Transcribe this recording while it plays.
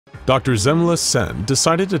Dr. Zemla Sen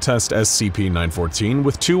decided to test SCP-914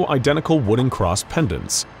 with two identical wooden cross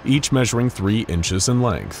pendants, each measuring 3 inches in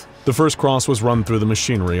length. The first cross was run through the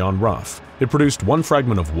machinery on rough. It produced one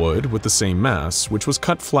fragment of wood with the same mass, which was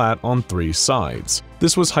cut flat on 3 sides.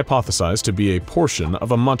 This was hypothesized to be a portion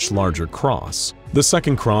of a much larger cross. The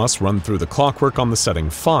second cross, run through the clockwork on the setting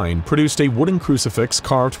Fine, produced a wooden crucifix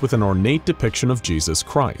carved with an ornate depiction of Jesus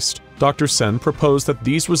Christ. Dr. Sen proposed that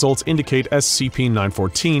these results indicate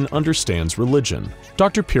SCP-914 understands religion.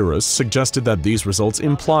 Dr. Piras suggested that these results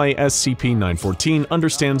imply SCP-914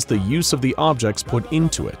 understands the use of the objects put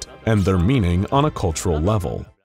into it, and their meaning on a cultural level.